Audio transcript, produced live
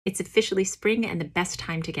It's officially spring and the best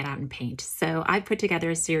time to get out and paint. So I've put together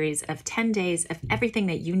a series of 10 days of everything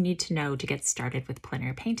that you need to know to get started with plein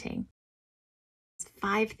air painting.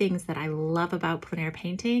 5 things that I love about plein air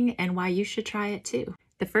painting and why you should try it too.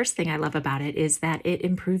 The first thing I love about it is that it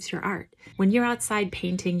improves your art. When you're outside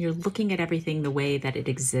painting, you're looking at everything the way that it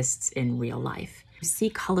exists in real life. You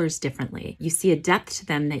see colors differently. You see a depth to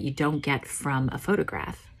them that you don't get from a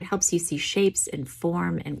photograph. It helps you see shapes and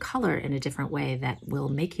form and color in a different way that will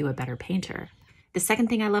make you a better painter. The second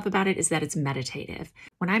thing I love about it is that it's meditative.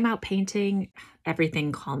 When I'm out painting,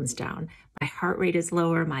 everything calms down. My heart rate is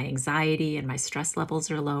lower, my anxiety and my stress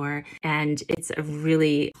levels are lower, and it's a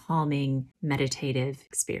really calming, meditative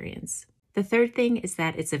experience. The third thing is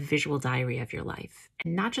that it's a visual diary of your life.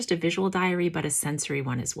 And not just a visual diary, but a sensory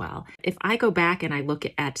one as well. If I go back and I look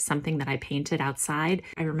at something that I painted outside,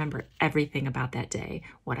 I remember everything about that day.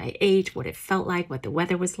 What I ate, what it felt like, what the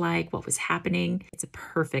weather was like, what was happening. It's a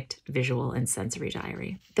perfect visual and sensory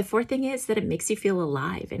diary. The fourth thing is that it makes you feel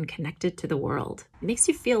alive and connected to the world. It makes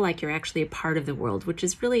you feel like you're actually a part of the world, which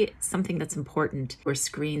is really something that's important where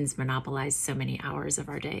screens monopolize so many hours of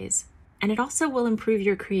our days. And it also will improve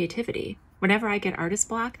your creativity. Whenever I get artist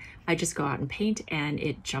block, I just go out and paint and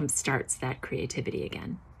it jumpstarts that creativity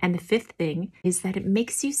again. And the fifth thing is that it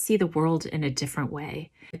makes you see the world in a different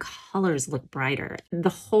way. The colors look brighter. The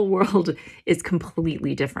whole world is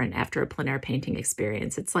completely different after a plein air painting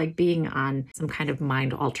experience. It's like being on some kind of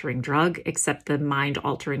mind-altering drug, except the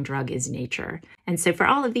mind-altering drug is nature. And so for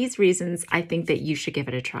all of these reasons, I think that you should give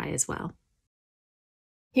it a try as well.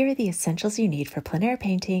 Here are the essentials you need for plein air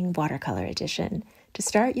painting watercolor edition. To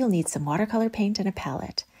start, you'll need some watercolor paint and a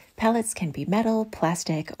palette. Palettes can be metal,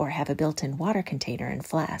 plastic, or have a built-in water container and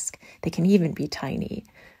flask. They can even be tiny.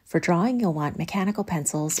 For drawing, you'll want mechanical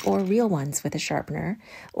pencils or real ones with a sharpener,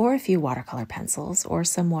 or a few watercolor pencils, or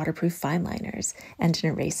some waterproof fine liners, and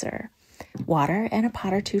an eraser. Water and a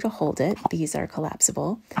pot or two to hold it, these are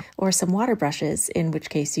collapsible, or some water brushes, in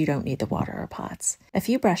which case you don't need the water or pots. A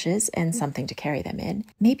few brushes and something to carry them in,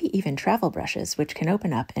 maybe even travel brushes which can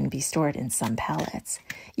open up and be stored in some palettes.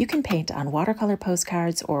 You can paint on watercolor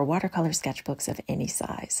postcards or watercolor sketchbooks of any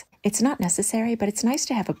size. It's not necessary, but it's nice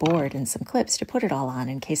to have a board and some clips to put it all on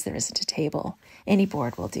in case there isn't a table. Any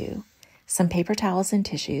board will do. Some paper towels and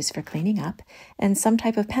tissues for cleaning up, and some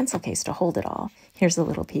type of pencil case to hold it all. Here's a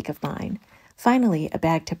little peek of mine. Finally, a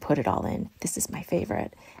bag to put it all in. This is my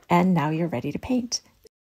favorite. And now you're ready to paint.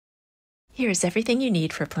 Here's everything you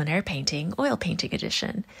need for plein air painting, oil painting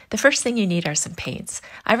edition. The first thing you need are some paints.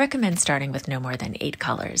 I recommend starting with no more than 8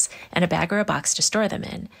 colors, and a bag or a box to store them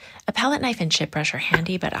in. A palette knife and chip brush are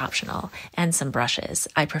handy but optional, and some brushes.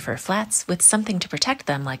 I prefer flats with something to protect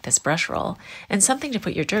them like this brush roll, and something to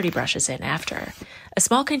put your dirty brushes in after. A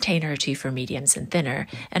small container or two for mediums and thinner,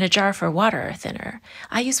 and a jar for water or thinner.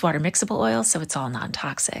 I use water mixable oil so it's all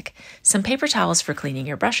non-toxic. Some paper towels for cleaning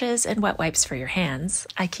your brushes, and wet wipes for your hands.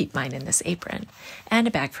 I keep mine in this apron, and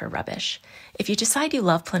a bag for rubbish. If you decide you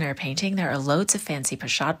love plein air painting, there are loads of fancy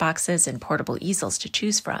pochade boxes and portable easels to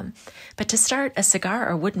choose from. But to start, a cigar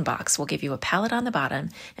or wooden box will give you a palette on the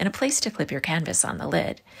bottom and a place to clip your canvas on the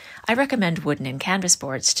lid. I recommend wooden and canvas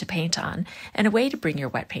boards to paint on and a way to bring your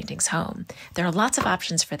wet paintings home. There are lots of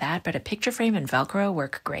options for that, but a picture frame and Velcro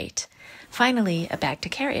work great. Finally, a bag to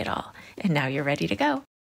carry it all. And now you're ready to go.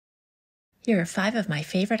 Here are 5 of my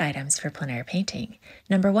favorite items for plein air painting.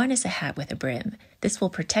 Number 1 is a hat with a brim. This will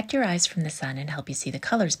protect your eyes from the sun and help you see the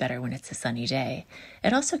colors better when it's a sunny day.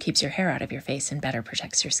 It also keeps your hair out of your face and better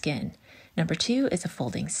protects your skin. Number 2 is a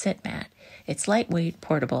folding sit mat. It's lightweight,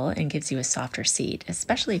 portable, and gives you a softer seat,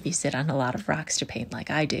 especially if you sit on a lot of rocks to paint like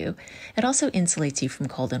I do. It also insulates you from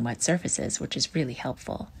cold and wet surfaces, which is really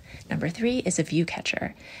helpful. Number 3 is a view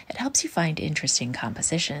catcher. It helps you find interesting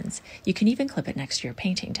compositions. You can even clip it next to your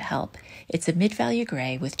painting to help. It's a mid-value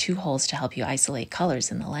gray with 2 holes to help you isolate colors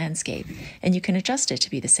in the landscape, and you can adjust it to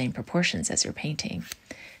be the same proportions as your painting.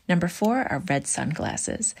 Number 4 are red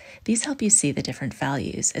sunglasses. These help you see the different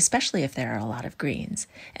values, especially if there are a lot of greens.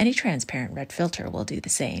 Any transparent red filter will do the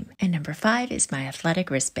same. And number 5 is my athletic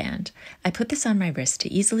wristband. I put this on my wrist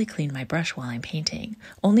to easily clean my brush while I'm painting.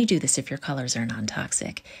 Only do this if your colors are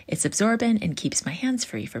non-toxic. It's absorbent and keeps my hands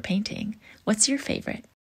free for painting. What's your favorite?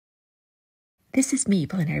 This is me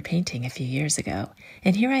plein air painting a few years ago,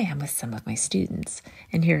 and here I am with some of my students.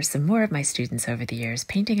 And here are some more of my students over the years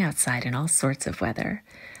painting outside in all sorts of weather.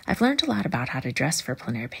 I've learned a lot about how to dress for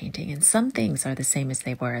plein air painting, and some things are the same as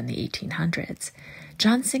they were in the 1800s.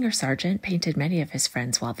 John Singer Sargent painted many of his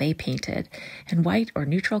friends while they painted, and white or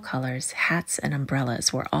neutral colors, hats, and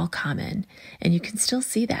umbrellas were all common, and you can still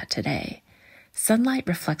see that today. Sunlight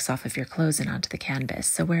reflects off of your clothes and onto the canvas,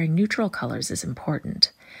 so wearing neutral colors is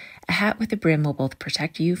important. A hat with a brim will both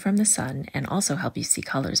protect you from the sun and also help you see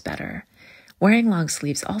colors better. Wearing long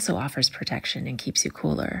sleeves also offers protection and keeps you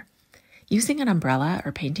cooler. Using an umbrella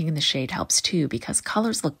or painting in the shade helps too, because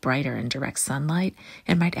colors look brighter in direct sunlight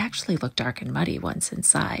and might actually look dark and muddy once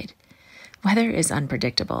inside. Weather is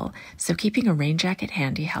unpredictable, so keeping a rain jacket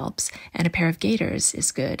handy helps, and a pair of gaiters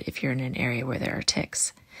is good if you're in an area where there are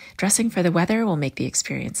ticks. Dressing for the weather will make the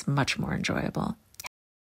experience much more enjoyable.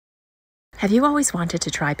 Have you always wanted to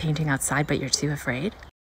try painting outside but you're too afraid?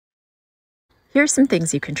 Here are some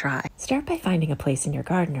things you can try. Start by finding a place in your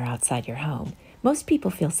garden or outside your home. Most people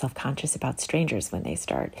feel self-conscious about strangers when they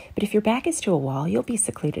start, but if your back is to a wall, you'll be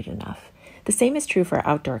secluded enough. The same is true for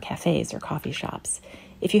outdoor cafes or coffee shops.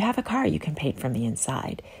 If you have a car, you can paint from the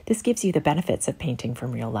inside. This gives you the benefits of painting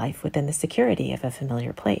from real life within the security of a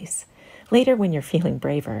familiar place. Later, when you're feeling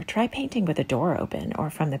braver, try painting with a door open or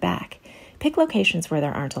from the back. Pick locations where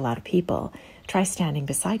there aren't a lot of people. Try standing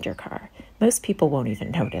beside your car. Most people won't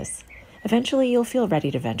even notice. Eventually, you'll feel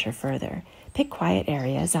ready to venture further. Pick quiet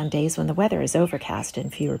areas on days when the weather is overcast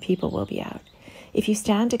and fewer people will be out. If you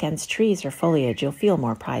stand against trees or foliage, you'll feel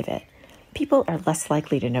more private. People are less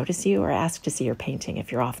likely to notice you or ask to see your painting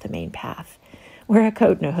if you're off the main path. Wear a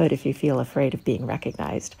coat and a hood if you feel afraid of being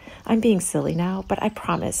recognized. I'm being silly now, but I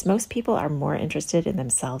promise most people are more interested in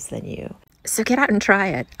themselves than you. So get out and try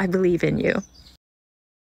it. I believe in you.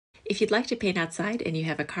 If you'd like to paint outside and you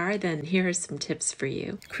have a car, then here are some tips for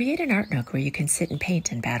you. Create an art nook where you can sit and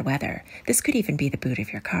paint in bad weather. This could even be the boot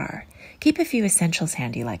of your car. Keep a few essentials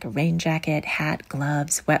handy like a rain jacket, hat,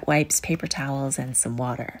 gloves, wet wipes, paper towels, and some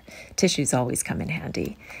water. Tissues always come in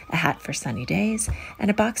handy. A hat for sunny days, and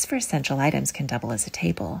a box for essential items can double as a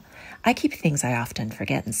table. I keep things I often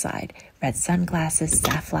forget inside: red sunglasses,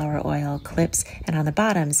 safflower oil, clips, and on the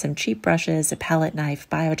bottom some cheap brushes, a palette knife,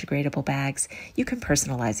 biodegradable bags. You can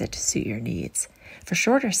personalize it to suit your needs. For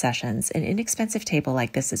shorter sessions, an inexpensive table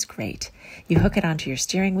like this is great. You hook it onto your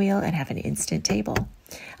steering wheel and have an instant table.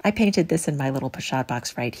 I painted this in my little pochade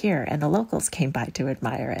box right here, and the locals came by to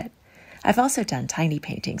admire it. I've also done tiny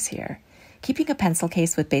paintings here. Keeping a pencil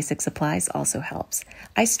case with basic supplies also helps.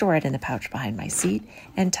 I store it in the pouch behind my seat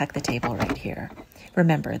and tuck the table right here.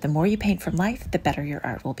 Remember, the more you paint from life, the better your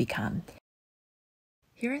art will become.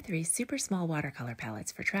 Here are 3 super small watercolor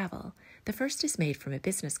palettes for travel. The first is made from a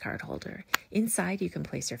business card holder. Inside, you can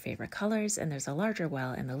place your favorite colors, and there's a larger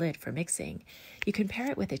well in the lid for mixing. You can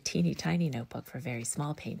pair it with a teeny tiny notebook for very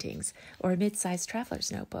small paintings, or a mid-sized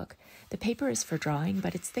traveler's notebook. The paper is for drawing,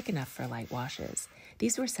 but it's thick enough for light washes.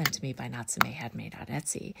 These were sent to me by Natsume Handmade on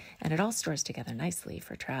Etsy, and it all stores together nicely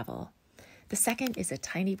for travel. The second is a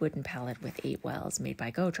tiny wooden palette with 8 wells made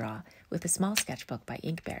by GoDraw with a small sketchbook by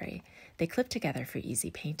Inkberry. They clip together for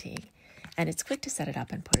easy painting, and it's quick to set it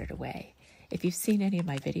up and put it away. If you've seen any of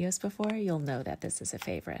my videos before, you'll know that this is a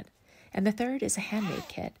favorite. And the third is a handmade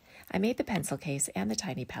kit. I made the pencil case and the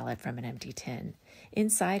tiny palette from an empty tin.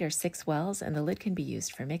 Inside are 6 wells, and the lid can be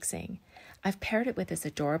used for mixing. I've paired it with this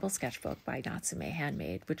adorable sketchbook by Natsume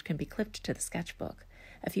Handmade, which can be clipped to the sketchbook.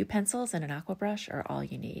 A few pencils and an aqua brush are all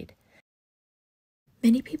you need.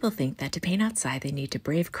 Many people think that to paint outside they need to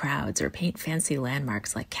brave crowds or paint fancy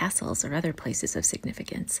landmarks like castles or other places of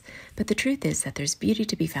significance. But the truth is that there's beauty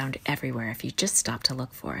to be found everywhere if you just stop to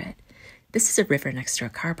look for it. This is a river next to a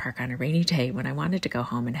car park on a rainy day when I wanted to go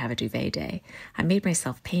home and have a duvet day. I made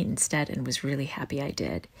myself paint instead and was really happy I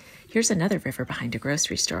did. Here's another river behind a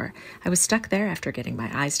grocery store. I was stuck there after getting my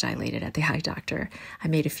eyes dilated at the eye doctor. I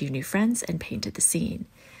made a few new friends and painted the scene.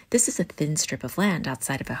 This is a thin strip of land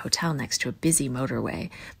outside of a hotel next to a busy motorway,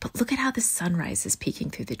 but look at how the sunrise is peeking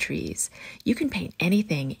through the trees. You can paint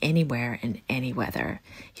anything, anywhere, in any weather.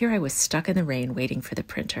 Here I was stuck in the rain waiting for the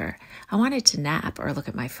printer. I wanted to nap or look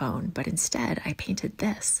at my phone, but instead I painted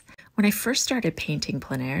this. When I first started painting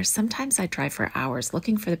plein air, sometimes I'd drive for hours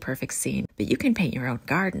looking for the perfect scene, but you can paint your own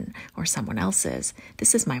garden or someone else's.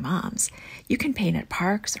 This is my mom's. You can paint at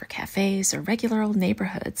parks or cafes or regular old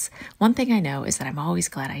neighborhoods. One thing I know is that I'm always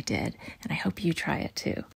glad I did, and I hope you try it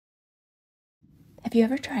too. Have you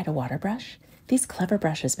ever tried a water brush? These clever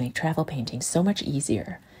brushes make travel painting so much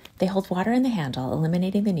easier. They hold water in the handle,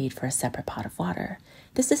 eliminating the need for a separate pot of water.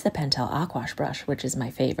 This is the Pentel Aquash brush, which is my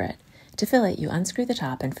favorite. To fill it, you unscrew the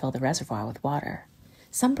top and fill the reservoir with water.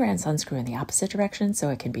 Some brands unscrew in the opposite direction, so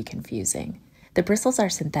it can be confusing. The bristles are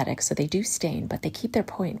synthetic, so they do stain, but they keep their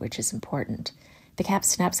point, which is important. The cap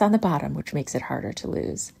snaps on the bottom, which makes it harder to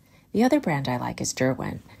lose. The other brand I like is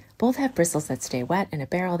Derwent. Both have bristles that stay wet and a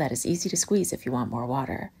barrel that is easy to squeeze if you want more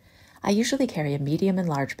water. I usually carry a medium and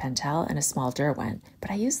large Pentel and a small Derwent,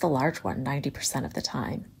 but I use the large one 90% of the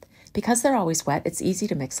time. Because they're always wet, it's easy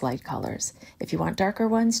to mix light colors. If you want darker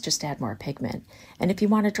ones, just add more pigment. And if you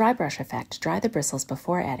want a dry brush effect, dry the bristles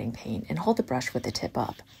before adding paint and hold the brush with the tip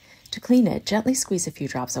up. To clean it, gently squeeze a few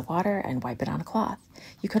drops of water and wipe it on a cloth.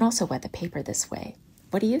 You can also wet the paper this way.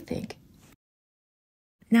 What do you think?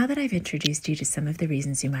 Now that I've introduced you to some of the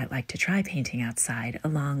reasons you might like to try painting outside,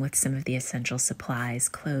 along with some of the essential supplies,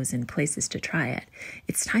 clothes, and places to try it,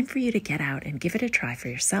 it's time for you to get out and give it a try for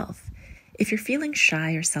yourself. If you're feeling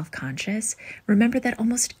shy or self-conscious, remember that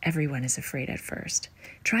almost everyone is afraid at first.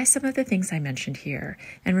 Try some of the things I mentioned here,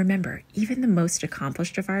 and remember, even the most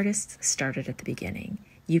accomplished of artists started at the beginning.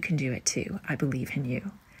 You can do it too. I believe in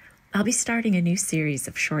you. I'll be starting a new series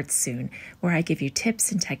of shorts soon where I give you tips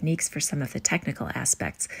and techniques for some of the technical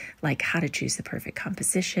aspects, like how to choose the perfect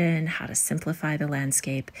composition, how to simplify the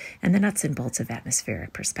landscape, and the nuts and bolts of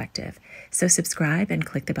atmospheric perspective. So subscribe and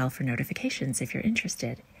click the bell for notifications if you're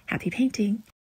interested. Happy painting!